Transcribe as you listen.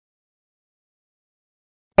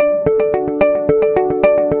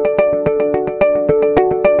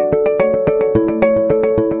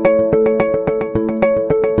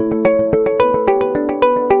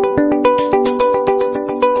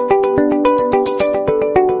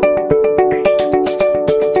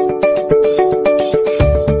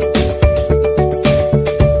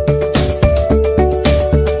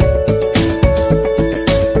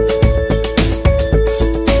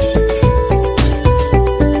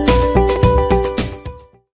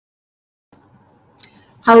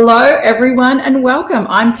Hello, everyone, and welcome.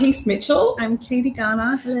 I'm Peace Mitchell. I'm Katie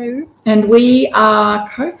Garner. Hello. And we are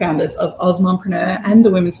co-founders of Osmompreneur and the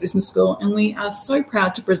Women's Business School, and we are so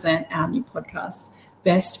proud to present our new podcast,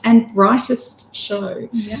 Best and Brightest Show.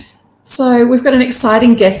 Yeah. So we've got an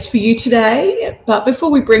exciting guest for you today, but before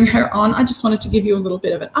we bring her on, I just wanted to give you a little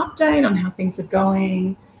bit of an update on how things are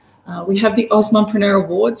going. We have the Osmompreneur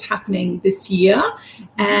Awards happening this year,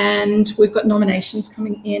 and we've got nominations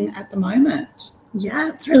coming in at the moment. Yeah,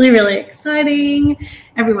 it's really, really exciting.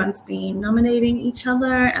 Everyone's been nominating each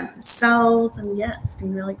other and themselves, and yeah, it's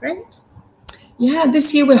been really great. Yeah,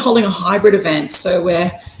 this year we're holding a hybrid event. So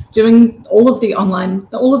we're doing all of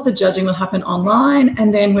the judging will happen online,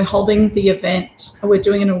 and then we're holding the event, we're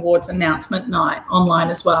doing an awards announcement night online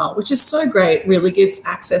as well, which is so great. It really gives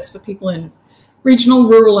access for people in regional,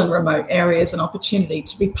 rural and remote areas an opportunity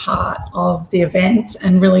to be part of the event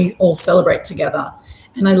and really all celebrate together.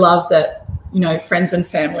 And I love that, friends and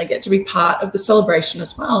family get to be part of the celebration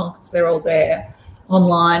as well, because they're all there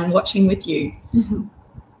online watching with you. Mm-hmm.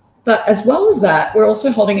 But as well as that, we're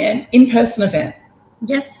also holding an in-person event.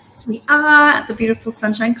 Yes, we are at the beautiful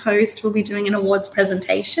Sunshine Coast. We'll be doing an awards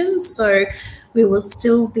presentation. So we will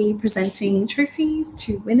still be presenting trophies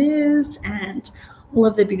to winners and all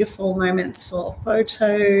of the beautiful moments for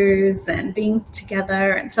photos and being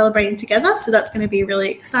together and celebrating together. So that's going to be really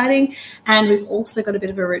exciting. And we've also got a bit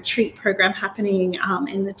of a retreat program happening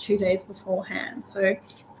in the 2 days beforehand. So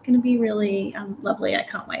it's going to be really lovely. I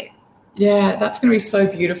can't wait. Yeah, that's going to be so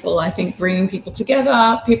beautiful. I think bringing people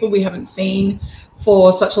together, people we haven't seen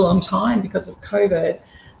for such a long time because of COVID.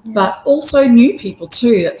 Yes. But also new people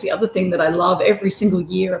too. That's the other thing that I love every single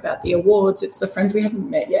year about the awards. It's the friends we haven't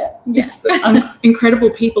met yet. Yes. It's the incredible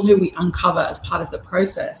people who we uncover as part of the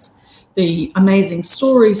process, the amazing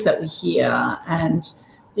stories that we hear, and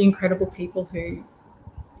the incredible people who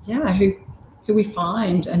we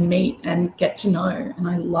find and meet and get to know. And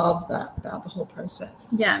I love that about the whole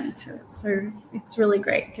process. Yeah, me too. It's really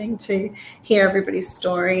great getting to hear everybody's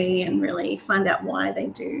story and really find out why they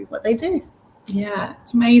do what they do. Yeah,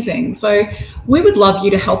 it's amazing. So we would love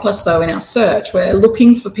you to help us, though, in our search. We're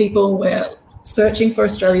looking for people. We're searching for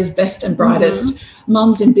Australia's best and brightest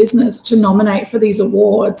mums in business to nominate for these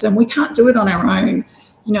awards, and we can't do it on our own.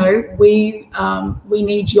 We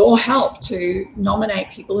need your help to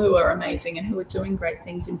nominate people who are amazing and who are doing great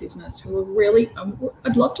things in business, who are really,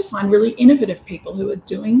 I'd love to find really innovative people who are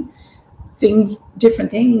doing different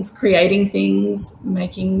things, creating things,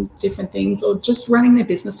 making different things, or just running their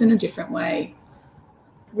business in a different way.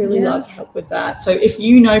 Really love help with that. So if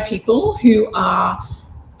you know people who are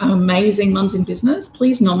amazing mums in business,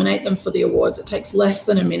 please nominate them for the awards. It takes less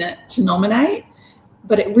than a minute to nominate,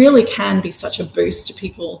 but it really can be such a boost to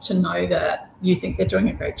people to know that you think they're doing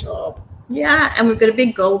a great job. Yeah, and we've got a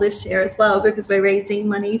big goal this year as well, because we're raising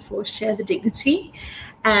money for Share the Dignity.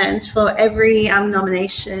 And for every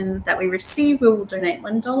nomination that we receive, we will donate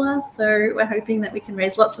 $1. So we're hoping that we can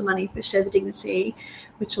raise lots of money for Share the Dignity,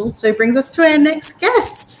 which also brings us to our next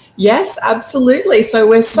guest. Yes, absolutely. So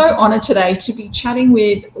we're so honoured today to be chatting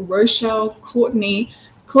with Rochelle Courtenay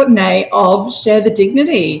of Share the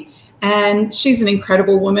Dignity. And she's an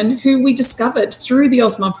incredible woman who we discovered through the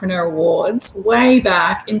Osmompreneur Awards way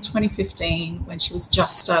back in 2015 when she was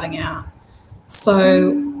just starting out.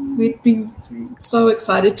 So we'd be so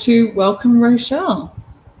excited to welcome Rochelle.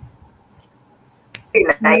 Hey,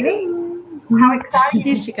 lady. How exciting.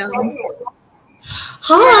 Here she comes.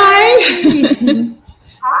 Hi.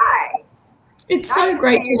 Hi. It's nice so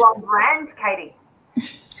great to you on brand, Katie.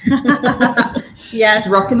 Yes.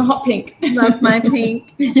 She's rocking the hot pink. Love my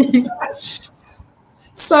pink.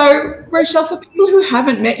 So, Rochelle, for people who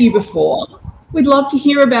haven't met you before, we'd love to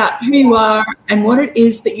hear about who you are and what it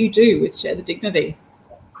is that you do with Share the Dignity.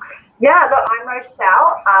 Yeah, look, I'm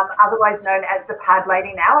Rochelle, otherwise known as the Pad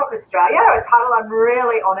Lady now of Australia, a title I'm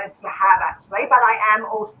really honoured to have, actually. But I am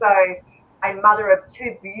also a mother of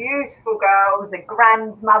two beautiful girls, a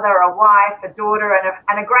grandmother, a wife, a daughter,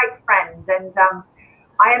 and a great friend. And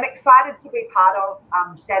I am excited to be part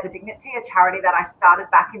of Share the Dignity, a charity that I started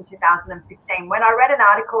back in 2015 when I read an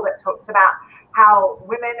article that talked about how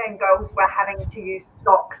women and girls were having to use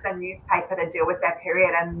socks and newspaper to deal with their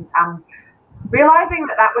period, and realizing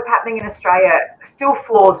that was happening in Australia still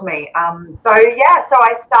floors me. So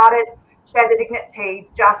I started Share the Dignity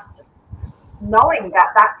just knowing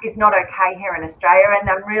that is not okay here in Australia, and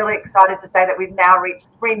I'm really excited to say that we've now reached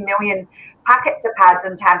 3 million packets of pads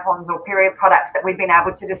and tampons or period products that we've been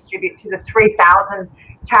able to distribute to the 3,000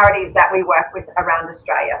 charities that we work with around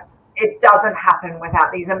Australia. It doesn't happen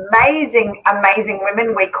without these amazing, amazing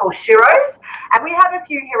women we call Sheroes. And we have a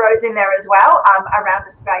few heroes in there as well around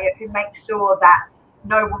Australia who make sure that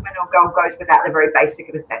no woman or girl goes without the very basic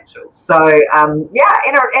of essentials. So, yeah,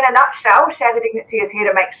 in a nutshell, Share the Dignity is here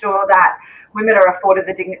to make sure that women are afforded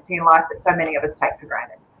the dignity in life that so many of us take for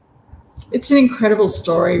granted. It's an incredible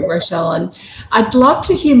story, Rochelle, and I'd love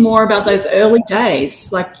to hear more about those early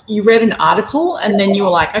days. Like, you read an article and then you were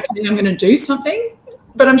like, okay, I'm going to do something,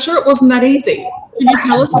 but I'm sure it wasn't that easy. Can you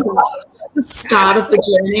tell us about the start of the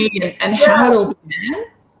journey and how it all began?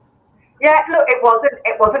 Yeah, look, it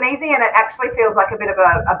wasn't easy, and it actually feels like a bit of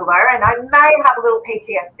a blur, and I may have a little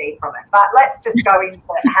PTSD from it, but let's just go into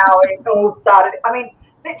how it all started. I mean,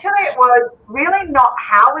 literally it was really not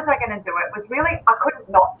how was I going to do it. It was really, I couldn't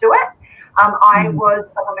not do it. I was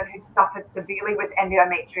a woman who suffered severely with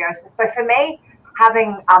endometriosis. So for me,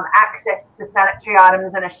 having access to sanitary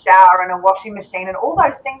items and a shower and a washing machine and all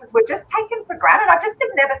those things were just taken for granted. I just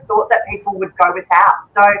had never thought that people would go without.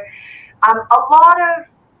 So a lot of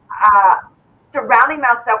surrounding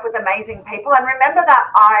myself with amazing people. And remember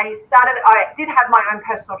that I did have my own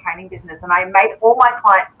personal training business, and I made all my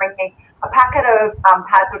clients bring me a packet of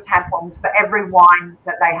pads or tampons for every wine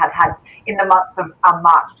that they had in the month of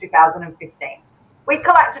March 2015. We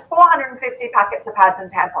collected 450 packets of pads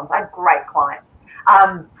and tampons. I had great clients.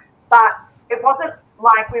 But it wasn't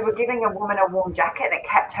like we were giving a woman a warm jacket and it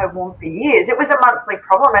kept her warm for years. It was a monthly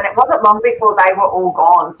problem, and it wasn't long before they were all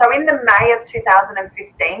gone. So in the May of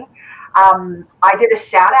 2015, I did a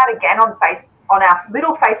shout out again on our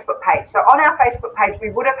little Facebook page. So on our Facebook page,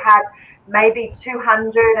 we would have had maybe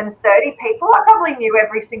 230 people. I probably knew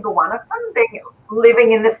every single one of them,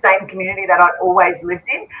 living in the same community that I'd always lived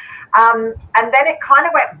in. And then it kind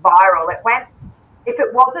of went viral. If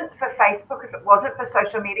it wasn't for Facebook, if it wasn't for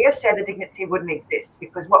social media, Share the Dignity wouldn't exist,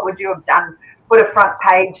 because what would you have done? Put a front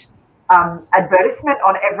page advertisement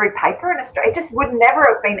on every paper in Australia? It just would never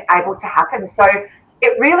have been able to happen. So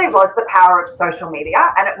it really was the power of social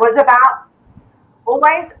media, and it was about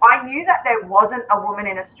I knew that there wasn't a woman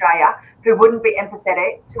in Australia who wouldn't be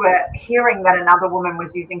empathetic to hearing that another woman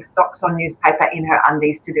was using socks on newspaper in her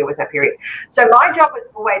undies to deal with her period. So my job was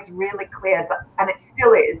always really clear, and it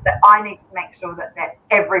still is, that I need to make sure that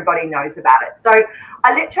everybody knows about it. So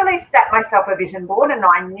I literally set myself a vision board, and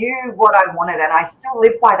I knew what I wanted, and I still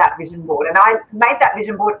live by that vision board. And I made that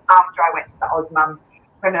vision board after I went to the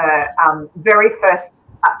Ozmumpreneur very first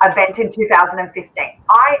event in 2015.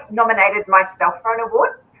 I nominated myself for an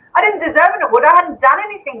award. I didn't deserve an award. I hadn't done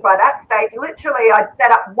anything by that stage. Literally, I'd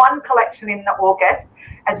set up one collection in August,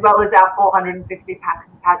 as well as our 450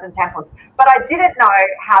 packets of pads and tampons. But I didn't know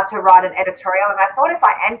how to write an editorial, and I thought if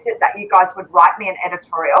I entered that you guys would write me an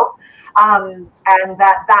editorial, and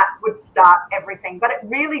that would start everything. But it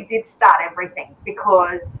really did start everything,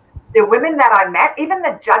 because the women that I met, even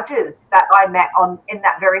the judges that I met in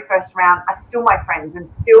that very first round, are still my friends and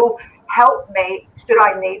still help me should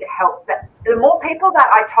I need help. But the more people that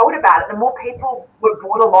I told about it, the more people were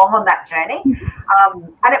brought along on that journey.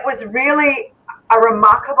 And it was really a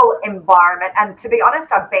remarkable environment. And to be honest,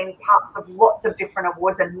 I've been parts of lots of different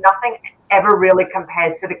awards, and nothing ever really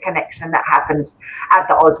compares to the connection that happens at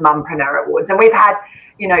the Ozmumpreneur Awards. And we've had,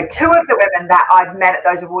 two of the women that I've met at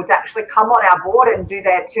those awards actually come on our board and do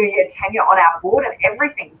their 2-year tenure on our board and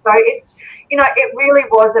everything. So it's, it really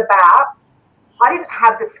was about, I didn't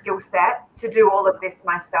have the skill set to do all of this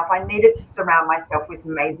myself. I needed to surround myself with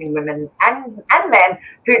amazing women and men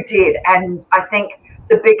who did. And I think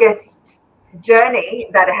the biggest journey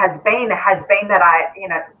that it has been that I,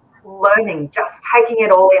 learning, just taking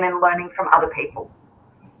it all in and learning from other people.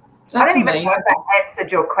 That's I don't even know if that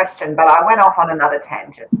answered your question, but I went off on another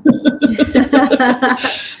tangent.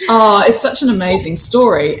 Oh, it's such an amazing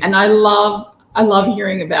story. And I love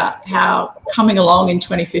hearing about how coming along in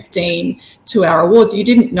 2015 to our awards, you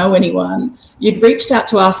didn't know anyone. You'd reached out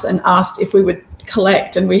to us and asked if we would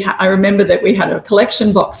collect. And I remember that we had a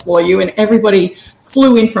collection box for you, and everybody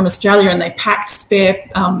flew in from Australia and they packed spare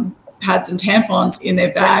pads and tampons in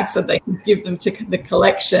their bags so they could give them to the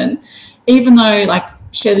collection. Even though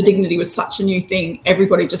Share the Dignity was such a new thing,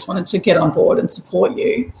 everybody just wanted to get on board and support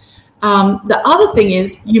you. The other thing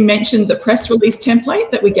is, you mentioned the press release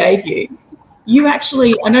template that we gave you. You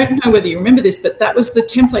actually, I don't know whether you remember this, but that was the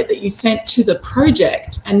template that you sent to the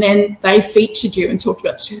project, and then they featured you and talked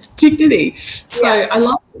about dignity. So yeah. I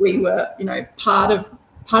love that we were, part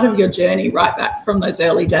of your journey right back from those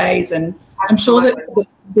early days, and I'm sure that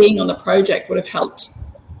being on the project would have helped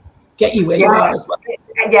get you where you are as well.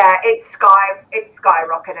 Yeah, it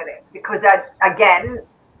skyrocketed it, because again,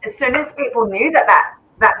 as soon as people knew that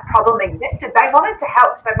problem existed, they wanted to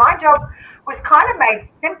help. So my job was kind of made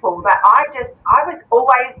simple, that I was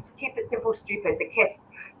always keep it simple, stupid, the KISS.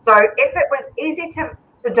 So if it was easy to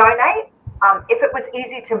donate, if it was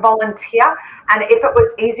easy to volunteer, and if it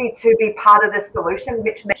was easy to be part of the solution,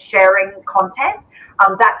 which meant sharing content,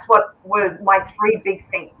 that's what was my 3 big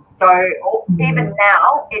things. So even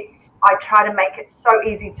now, I try to make it so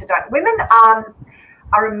easy to donate. Women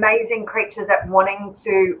are amazing creatures at wanting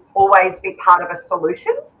to always be part of a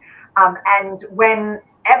solution. And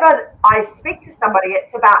whenever I speak to somebody,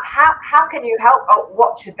 it's about how can you help? Oh,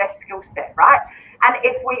 what's your best skill set, right? And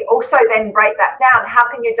if we also then break that down, how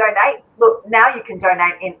can you donate? Look, now you can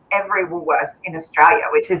donate in every Woolworths in Australia,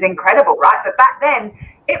 which is incredible, right? But back then,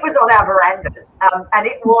 it was on our verandas, and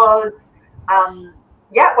it was,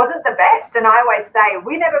 it wasn't the best. And I always say,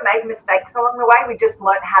 we never made mistakes along the way. We just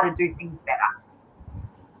learned how to do things better.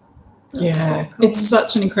 Yeah, so cool. It's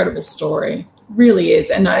such an incredible story. It really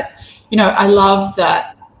is. And I love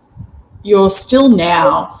that you're still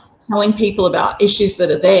now telling people about issues that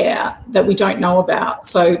are there that we don't know about.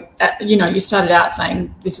 So, you started out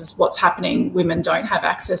saying this is what's happening. Women don't have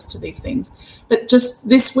access to these things. But just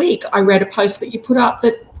this week, I read a post that you put up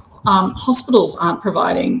that hospitals aren't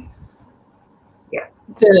providing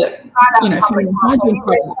the, feminine hygiene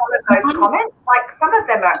products. Those comments, like some of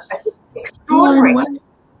them are extraordinary.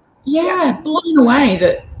 Blown away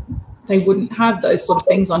that they wouldn't have those sort of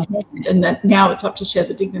things on hand, and that now it's up to Share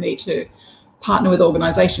the Dignity to partner with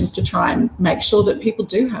organisations to try and make sure that people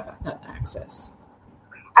do have that access.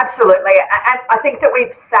 Absolutely. And I think that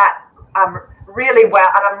we've sat really well,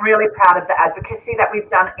 and I'm really proud of the advocacy that we've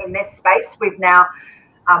done in this space. We've now,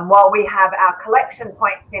 while we have our collection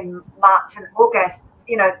points in March and August,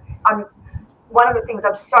 one of the things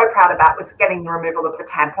I'm so proud about was getting the removal of the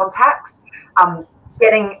tampon tax,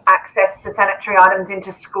 getting access to sanitary items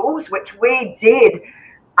into schools, which we did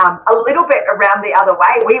a little bit around the other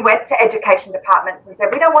way. We went to education departments and said,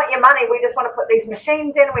 we don't want your money, we just want to put these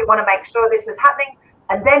machines in, we want to make sure this is happening.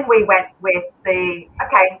 And then we went with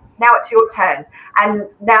okay, now it's your turn. And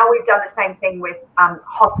now we've done the same thing with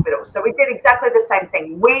hospitals. So we did exactly the same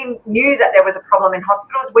thing. We knew that there was a problem in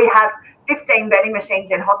hospitals. We have 15 vending machines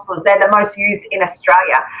in hospitals. They're the most used in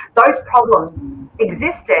Australia. Those problems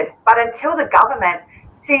existed, but until the government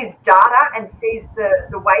sees data and sees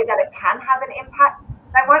the way that it can have an impact,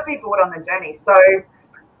 they won't be brought on the journey. So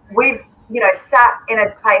we've, sat in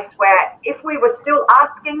a place where if we were still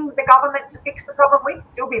asking the government to fix the problem, we'd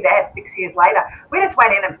still be there 6 years later. We just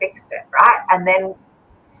went in and fixed it, right? And then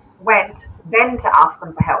went to ask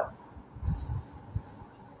them for help.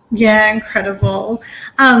 Yeah, incredible.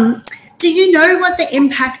 Do you know what the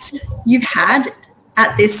impact you've had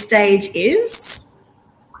at this stage is?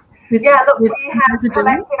 We have collected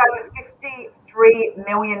over $53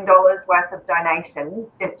 million worth of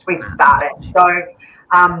donations since we've started. So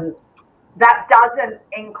that doesn't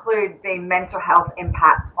include the mental health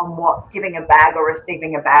impact on what giving a bag or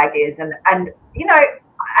receiving a bag is. And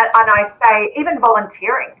I say even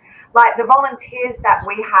volunteering, like the volunteers that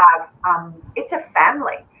we have, it's a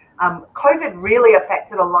family. COVID really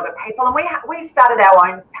affected a lot of people, and we started our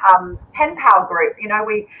own pen pal group.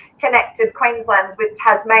 We connected Queensland with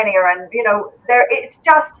Tasmania, and it's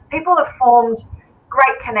just people have formed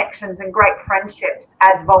great connections and great friendships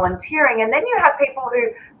as volunteering. And then you have people who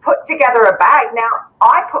put together a bag. Now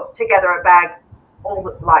I put together a bag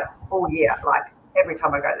all year, like every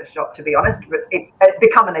time I go to the shop, to be honest, but it's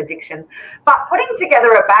become an addiction. But putting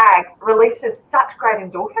together a bag releases such great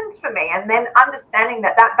endorphins for me. And then understanding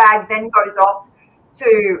that bag then goes off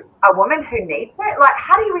to a woman who needs it. Like,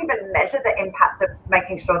 how do you even measure the impact of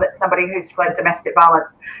making sure that somebody who's fled domestic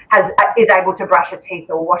violence is able to brush her teeth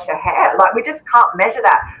or wash her hair? Like, we just can't measure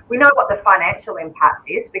that. We know what the financial impact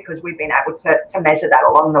is because we've been able to measure that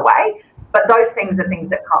along the way. But those things are things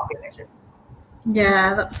that can't be measured.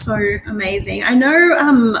 Yeah, that's so amazing. I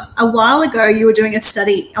know a while ago you were doing a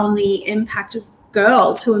study on the impact of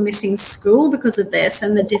girls who are missing school because of this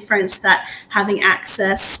and the difference that having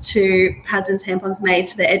access to pads and tampons made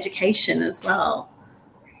to their education as well.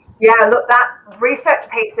 Yeah, look, that research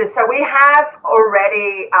pieces. So we have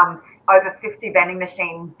already over 50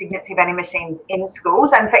 Dignity vending machines in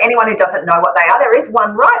schools. And for anyone who doesn't know what they are, there is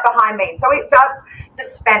one right behind me. So it does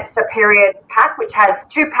dispense a period pack, which has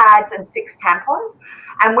 2 pads and 6 tampons.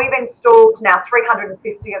 And we've installed now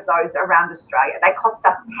 350 of those around Australia. They cost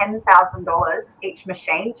us $10,000 each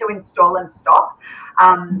machine to install and stock.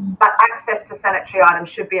 But access to sanitary items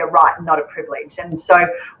should be a right, not a privilege. And so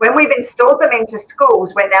when we've installed them into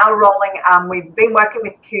schools, we're now rolling, we've been working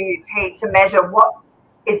with QUT to measure what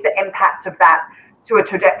is the impact of that to a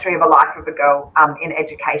trajectory of a life of a girl in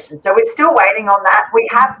education. So we're still waiting on that. We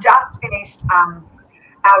have just finished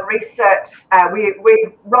our research. We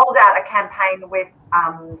rolled out a campaign with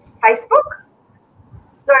Facebook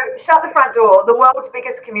So Shut the Front Door, the world's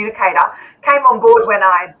biggest communicator, came on board when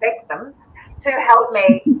I begged them to help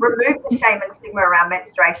me remove the shame and stigma around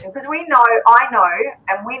menstruation, because we know, I know,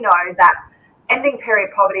 and we know that ending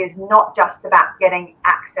period poverty is not just about getting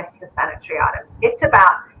access to sanitary items. It's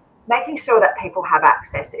about making sure that people have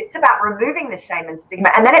access. It's about removing the shame and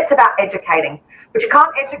stigma, and then it's about educating. But you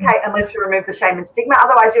can't educate unless you remove the shame and stigma.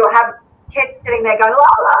 Otherwise, you'll have kids sitting there going, la, la,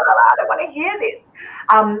 la, la, I don't want to hear this.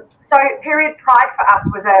 So Period Pride for us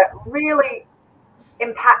was a really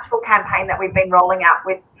impactful campaign that we've been rolling out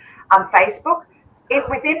with Facebook.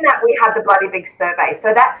 Within that, we had the Bloody Big Survey.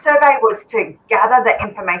 So that survey was to gather the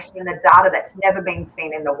information and the data that's never been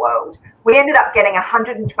seen in the world. We ended up getting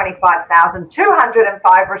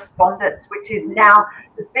 125,205 respondents, which is now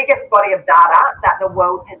the biggest body of data that the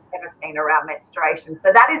world has ever seen around menstruation.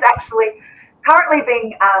 So that is actually currently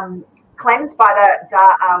being cleansed by the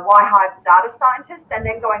YHive data scientists, and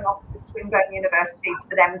then going off to Swinburne University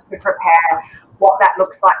for them to prepare what that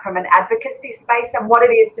looks like from an advocacy space and what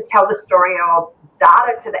it is to tell the story of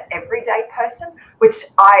data to the everyday person, which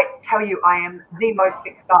I tell you, I am the most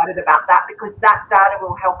excited about that, because that data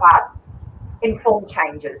will help us inform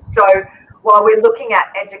changes. So while we're looking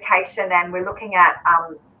at education and we're looking at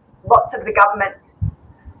lots of the governments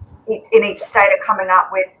in each state are coming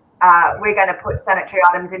up with, we're going to put sanitary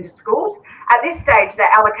items into schools. At this stage, they're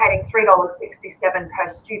allocating $3.67 per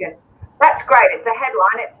student. That's great. It's a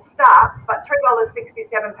headline, it's a start, but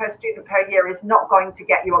 $3.67 per student per year is not going to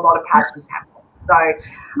get you a lot of pads and tampons. So,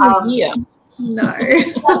 yeah, no.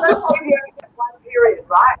 That's only one period,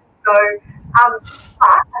 right? So, so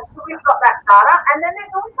we've got that data, and then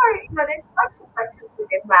there's also, there's lots of questions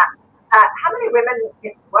within that. How many women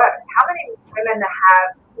miss work? How many women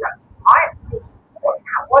have,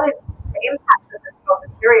 what is the impact of the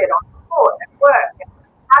period on sport and work? And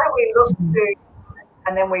how do we look to,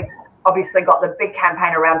 and then we've obviously got the big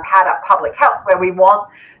campaign around Pad Up Public Health, where we want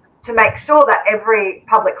to make sure that every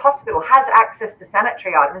public hospital has access to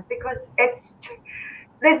sanitary items, because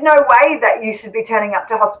there's no way that you should be turning up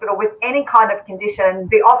to hospital with any kind of condition and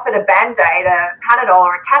be offered a Band-Aid, a Panadol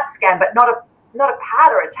or a CAT scan, but not a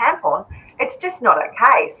pad or a tampon. It's just not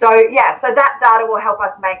okay. So yeah, so that data will help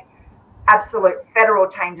us make absolute federal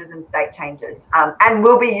changes and state changes, and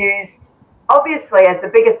will be used obviously as the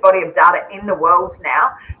biggest body of data in the world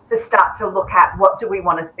now to start to look at what do we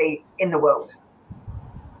want to see in the world.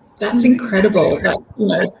 That's incredible. That,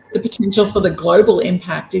 the potential for the global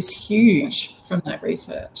impact is huge from that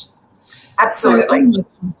research. Absolutely. So,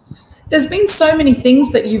 there's been so many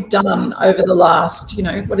things that you've done over the last,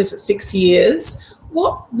 6 years.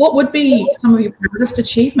 What would be some of your proudest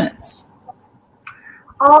achievements?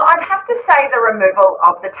 Oh, I'd have to say the removal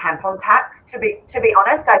of the tampon tax. To be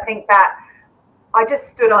honest, I think that I just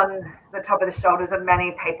stood on the top of the shoulders of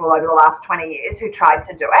many people over the last 20 years who tried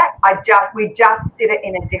to do it. We just did it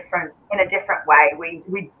in a different way.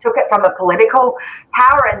 We took it from a political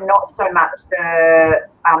power and not so much the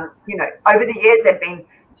over the years there've been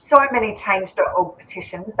so many change.org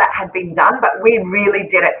petitions that had been done, but we really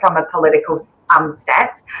did it from a political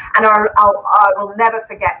stance. And I will never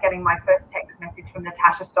forget getting my first text message from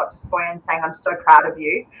Natasha Stott-Despoja saying, "I'm so proud of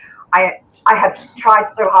you. I have tried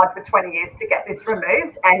so hard for 20 years to get this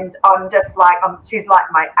removed," and I'm just like, she's like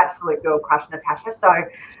my absolute girl crush, Natasha. So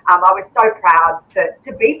I was so proud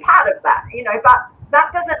to be part of that, but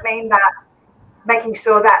that doesn't mean that making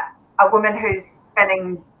sure that a woman who's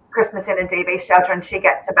spending Christmas in a DV shelter and she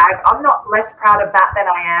gets a bag, I'm not less proud of that than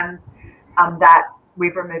I am that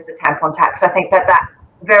we've removed the tampon tax. I think that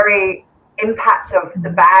very impact of the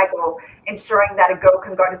bag, or ensuring that a girl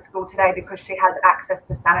can go to school today because she has access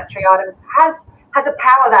to sanitary items, has a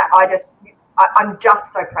power that I'm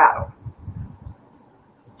just so proud of.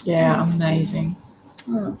 Yeah, amazing.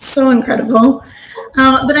 Oh, so incredible.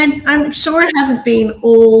 But I'm sure it hasn't been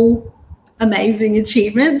all amazing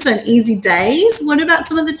achievements and easy days. What about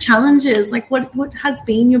some of the challenges? Like what has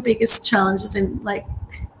been your biggest challenges in, like,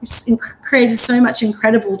 you've created so much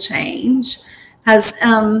incredible change? Has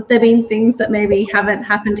there been things that maybe haven't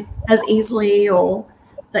happened as easily or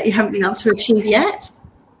that you haven't been able to achieve yet?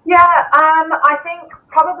 Yeah, I think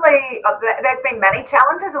probably there's been many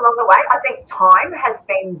challenges along the way. I think time has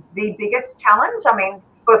been the biggest challenge. I mean,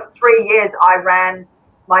 for 3 years, I ran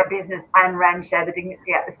my business and ran Share the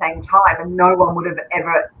Dignity at the same time, and no one would have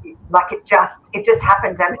ever, like, it just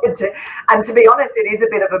happened. And to be honest, it is a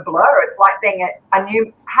bit of a blur. It's like being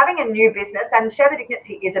having a new business, and Share the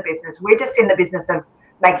Dignity is a business. We're just in the business of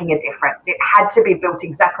making a difference. It had to be built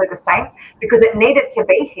exactly the same because it needed to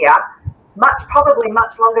be here probably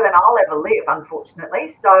much longer than I'll ever live, unfortunately.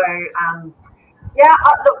 So,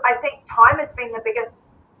 look, I think time has been the biggest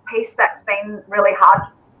piece that's been really hard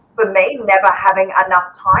for me, never having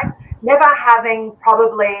enough time, never having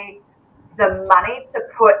probably the money to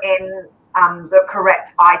put in the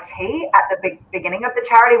correct IT at the beginning of the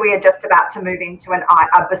charity. We are just about to move into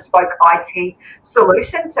a bespoke IT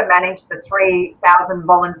solution to manage the 3,000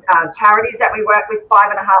 charities that we work with,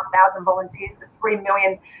 5,500 volunteers, the 3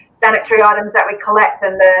 million sanitary items that we collect,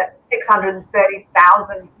 and the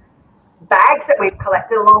 630,000 bags that we've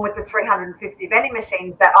collected, along with the 350 vending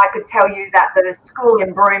machines that I could tell you that the school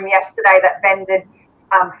in Broome yesterday that vended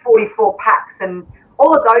 44 packs, and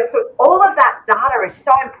all of those. So all of that data is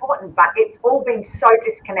so important, but it's all been so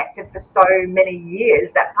disconnected for so many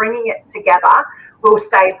years that bringing it together will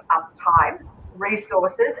save us time,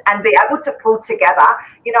 resources, and be able to pull together.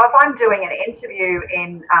 You know, if I'm doing an interview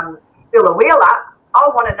in Billawheeler, I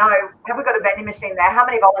want to know, have we got a vending machine there? How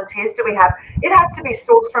many volunteers do we have? It has to be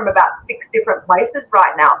sourced from about 6 different places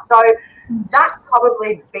right now. So that's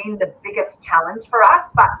probably been the biggest challenge for us.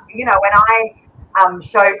 But, you know, when I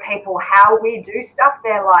show people how we do stuff,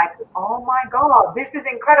 they're like, oh my God, this is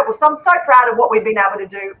incredible. So I'm so proud of what we've been able to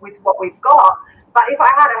do with what we've got. But if I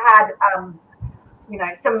had you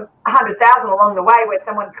know, some 100,000 along the way where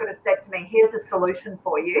someone could have said to me, here's a solution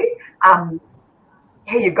for you,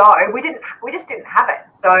 here you go. We just didn't have it.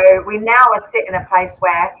 So we now are set in a place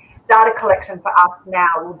where data collection for us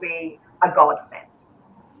now will be a godsend.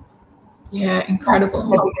 Yeah, incredible. That's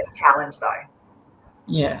the biggest challenge though.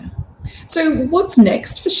 Yeah. So what's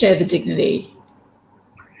next for Share the Dignity?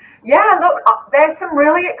 Yeah, look, there's some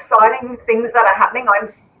really exciting things that are happening. I'm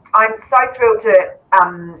so thrilled to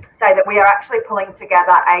say that we are actually pulling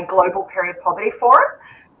together a global period poverty forum.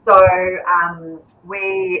 So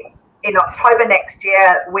in October next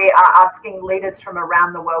year, we are asking leaders from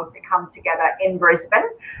around the world to come together in Brisbane.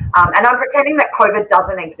 And I'm pretending that COVID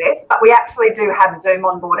doesn't exist, but we actually do have Zoom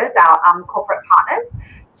on board as our corporate partners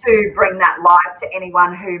to bring that live to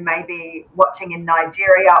anyone who may be watching in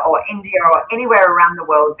Nigeria or India or anywhere around the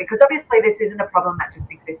world, because obviously this isn't a problem that just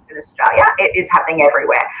exists in Australia. It is happening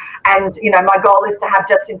everywhere. And, you know, my goal is to have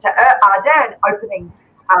Jacinta Ardern opening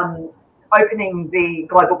the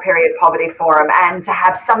Global Period Poverty Forum, and to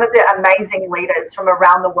have some of the amazing leaders from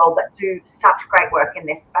around the world that do such great work in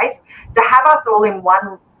this space, to have us all in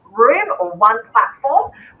one room or one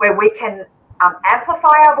platform where we can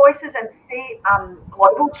amplify our voices and see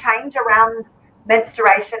global change around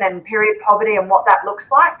menstruation and period poverty and what that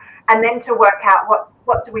looks like, and then to work out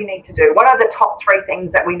what do we need to do? What are the top 3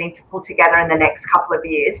 things that we need to pull together in the next couple of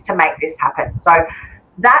years to make this happen? So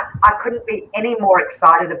that I couldn't be any more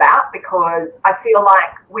excited about, because I feel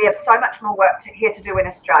like we have so much more work here to do in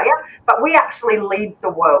Australia, but we actually lead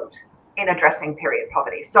the world in addressing period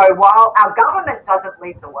poverty. So while our government doesn't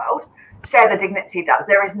lead the world, Share the Dignity does.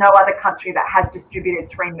 There is no other country that has distributed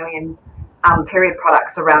 3 million period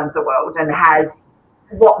products around the world and has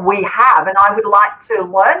what we have. And I would like to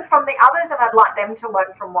learn from the others, and I'd like them to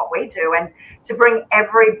learn from what we do, and to bring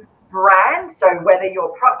every brand, so whether you're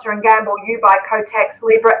Procter & Gamble, you buy Kotex,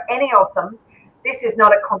 Libra, any of them, this is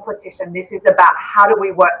not a competition. This is about how do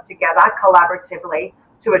we work together collaboratively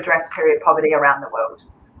to address period poverty around the world.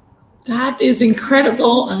 That is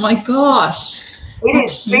incredible. Oh my gosh. It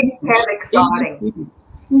is big and exciting.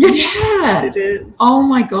 Yeah. It is. Oh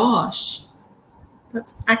my gosh.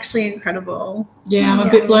 That's actually incredible. Yeah, I'm a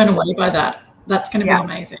bit blown away by that. That's going to be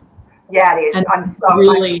amazing. Yeah, it is. And I'm so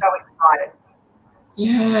excited.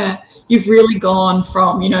 Yeah, you've really gone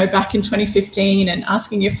from, you know, back in 2015 and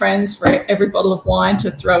asking your friends for every bottle of wine to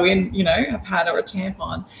throw in, you know, a pad or a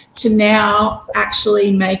tampon, to now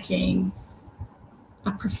actually making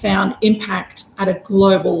a profound impact at a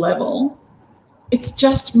global level. It's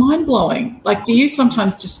just mind-blowing. Like, do you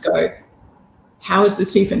sometimes just go, how has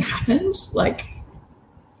this even happened? Like,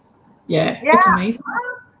 yeah, it's amazing.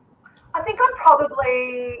 I think I'm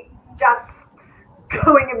probably just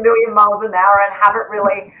going a million miles an hour and haven't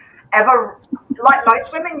really ever, like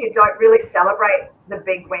most women, you don't really celebrate the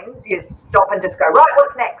big wins. You stop and just go, right,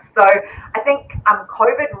 what's next? So I think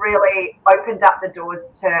COVID really opened up the doors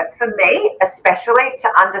for me especially,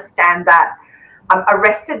 to understand that a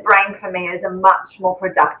rested brain for me is a much more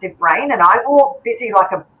productive brain. And I wore busy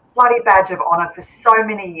like a bloody badge of honor for so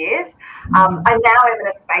many years. I now am in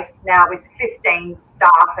a space now with 15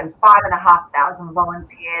 staff and 5,500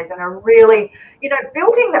 volunteers, and are really, you know,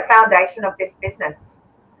 building the foundation of this business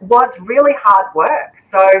was really hard work.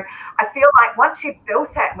 So I feel like once you've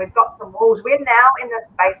built it and we've got some walls, we're now in the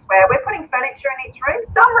space where we're putting furniture in each room.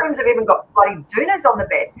 Some rooms have even got bloody doonas on the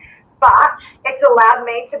bed. But it's allowed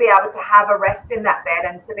me to be able to have a rest in that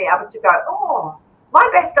bed, and to be able to go, oh, my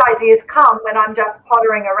best ideas come when I'm just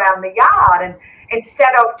pottering around the yard. And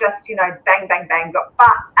instead of just, bang, bang, bang. But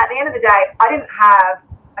at the end of the day, I didn't have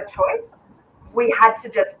a choice. We had to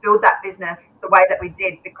just build that business the way that we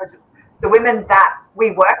did, because the women that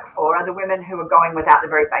we work for are the women who are going without the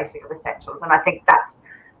very basic of essentials. And I think that's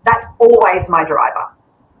always my driver.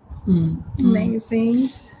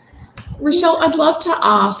 Amazing. Rochelle, I'd love to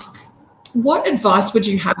ask, what advice would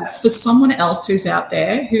you have for someone else who's out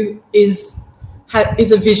there who is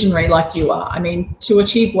a visionary like you are? I mean, to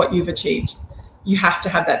achieve what you've achieved, you have to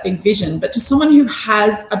have that big vision. But to someone who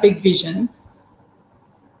has a big vision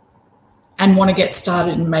and want to get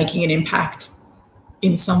started in making an impact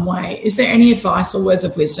in some way, is there any advice or words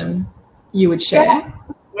of wisdom you would share?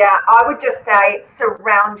 Yeah, I would just say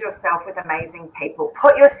surround yourself with amazing people.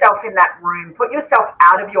 Put yourself in that room. Put yourself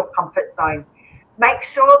out of your comfort zone. Make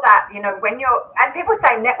sure that, when and people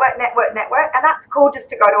say network, and that's cool just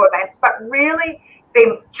to go to events, but really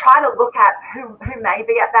try to look at who may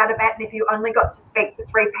be at that event. And if you only got to speak to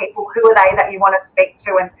 3 people, who are they that you want to speak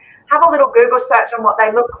to? And have a little Google search on what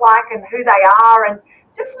they look like and who they are, and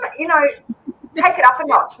just, take it up a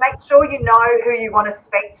notch. Make sure you know who you want to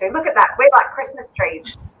speak to. Look at that. We're like Christmas trees.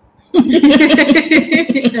 I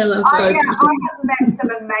have met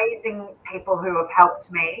some amazing people who have helped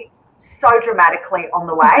me so dramatically on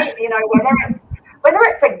the way. Whether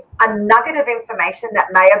it's a nugget of information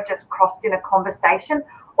that may have just crossed in a conversation,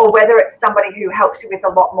 or whether it's somebody who helps you with a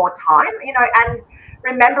lot more time, and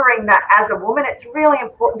remembering that as a woman, it's really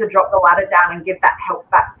important to drop the ladder down and give that help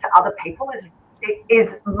back to other people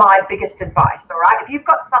is my biggest advice. All right. If you've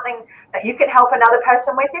got something that you can help another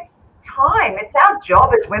person with, it's time. It's our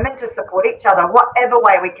job as women to support each other, whatever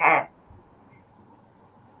way we can.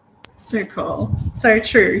 So cool. So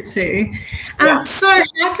true too. So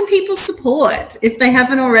how can people support, if they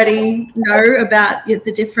haven't already know about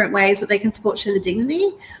the different ways that they can support Share the Dignity?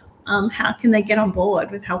 How can they get on board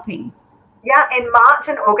with helping? Yeah, in March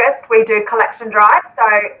and August, we do collection drives. So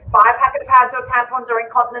buy a packet of pads or tampons or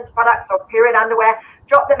incontinence products or period underwear,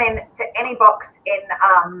 drop them in to any box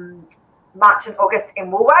in March and August in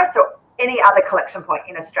Woolworths or any other collection point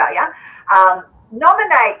in Australia.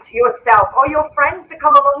 Nominate yourself or your friends to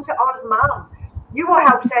come along to Oz Mum. You will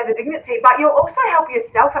help Share the Dignity, but you'll also help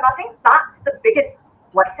yourself. And I think that's the biggest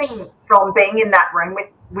blessing from being in that room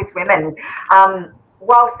with women.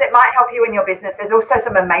 Whilst it might help you in your business, there's also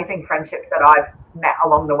some amazing friendships that I've met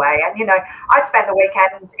along the way. And, I spent the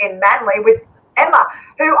weekend in Manly with Emma,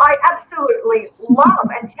 who I absolutely love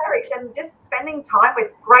and cherish, and just spending time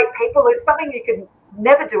with great people is something you can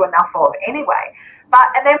never do enough of anyway.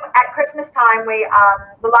 And then at Christmas time, we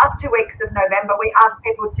the last 2 weeks of November, we asked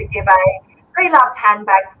people to give a pre-loved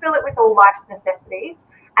handbag, fill it with all life's necessities,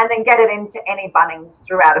 and then get it into any Bunnings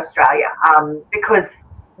throughout Australia, because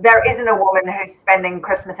there isn't a woman who's spending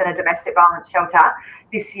Christmas in a domestic violence shelter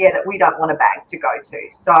this year that we don't want a bag to go to.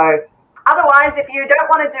 So otherwise, if you don't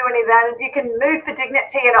want to do any of that, you can Move for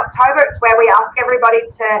Dignity in October. It's where we ask everybody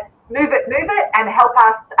to move it, and help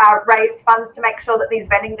us raise funds to make sure that these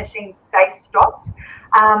vending machines stay stocked.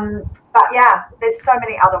 But yeah, there's so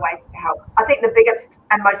many other ways to help. I think the biggest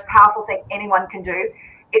and most powerful thing anyone can do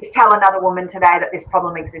is tell another woman today that this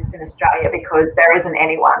problem exists in Australia, because there isn't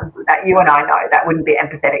anyone that you and I know that wouldn't be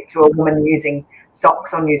empathetic to a woman using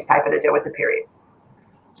socks or newspaper to deal with the period.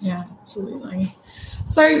 Yeah, absolutely.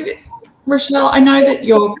 So, Rochelle, I know that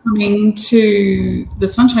you're coming to the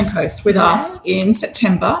Sunshine Coast with us in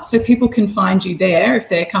September, so people can find you there if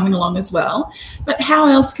they're coming along as well. But how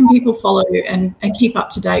else can people follow you and keep up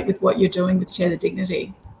to date with what you're doing with Share the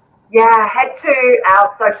Dignity? Yeah, head to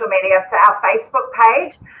our social media, so our Facebook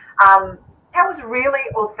page tells really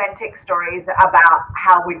authentic stories about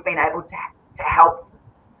how we've been able to help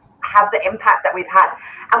have the impact that we've had.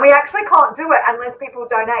 And we actually can't do it unless people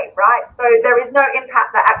donate, right? So there is no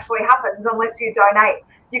impact that actually happens unless you donate.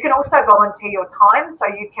 You can also volunteer your time, so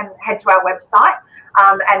you can head to our website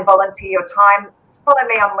and volunteer your time. Follow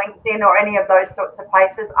me on LinkedIn or any of those sorts of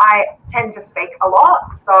places. I tend to speak a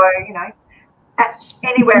lot, so,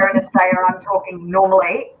 anywhere in Australia, I'm talking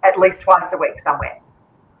normally at least twice a week somewhere.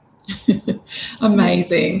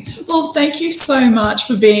 Amazing. Well, thank you so much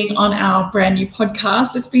for being on our brand new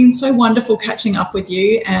podcast. It's been so wonderful catching up with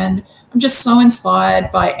you, and I'm just so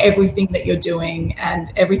inspired by everything that you're doing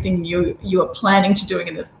and everything you are planning to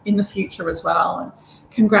doing in the future as well. And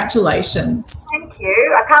congratulations. Thank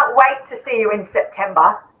you. I can't wait to see you in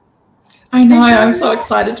September. I know. I'm so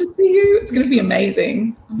excited to see you. It's going to be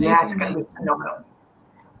amazing. Yeah, it's going to be phenomenal.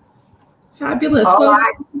 Fabulous. All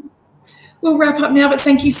right. We'll wrap up now, but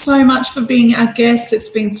thank you so much for being our guest. It's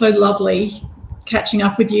been so lovely catching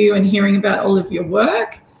up with you and hearing about all of your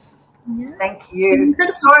work. Yes. Thank you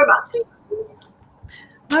so much.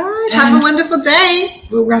 All right. Have a wonderful day.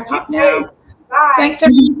 We'll wrap up now. Bye. Thanks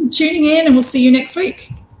everyone for tuning in, and we'll see you next week.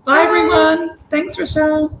 Bye everyone. Thanks,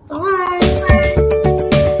 Rochelle. Bye.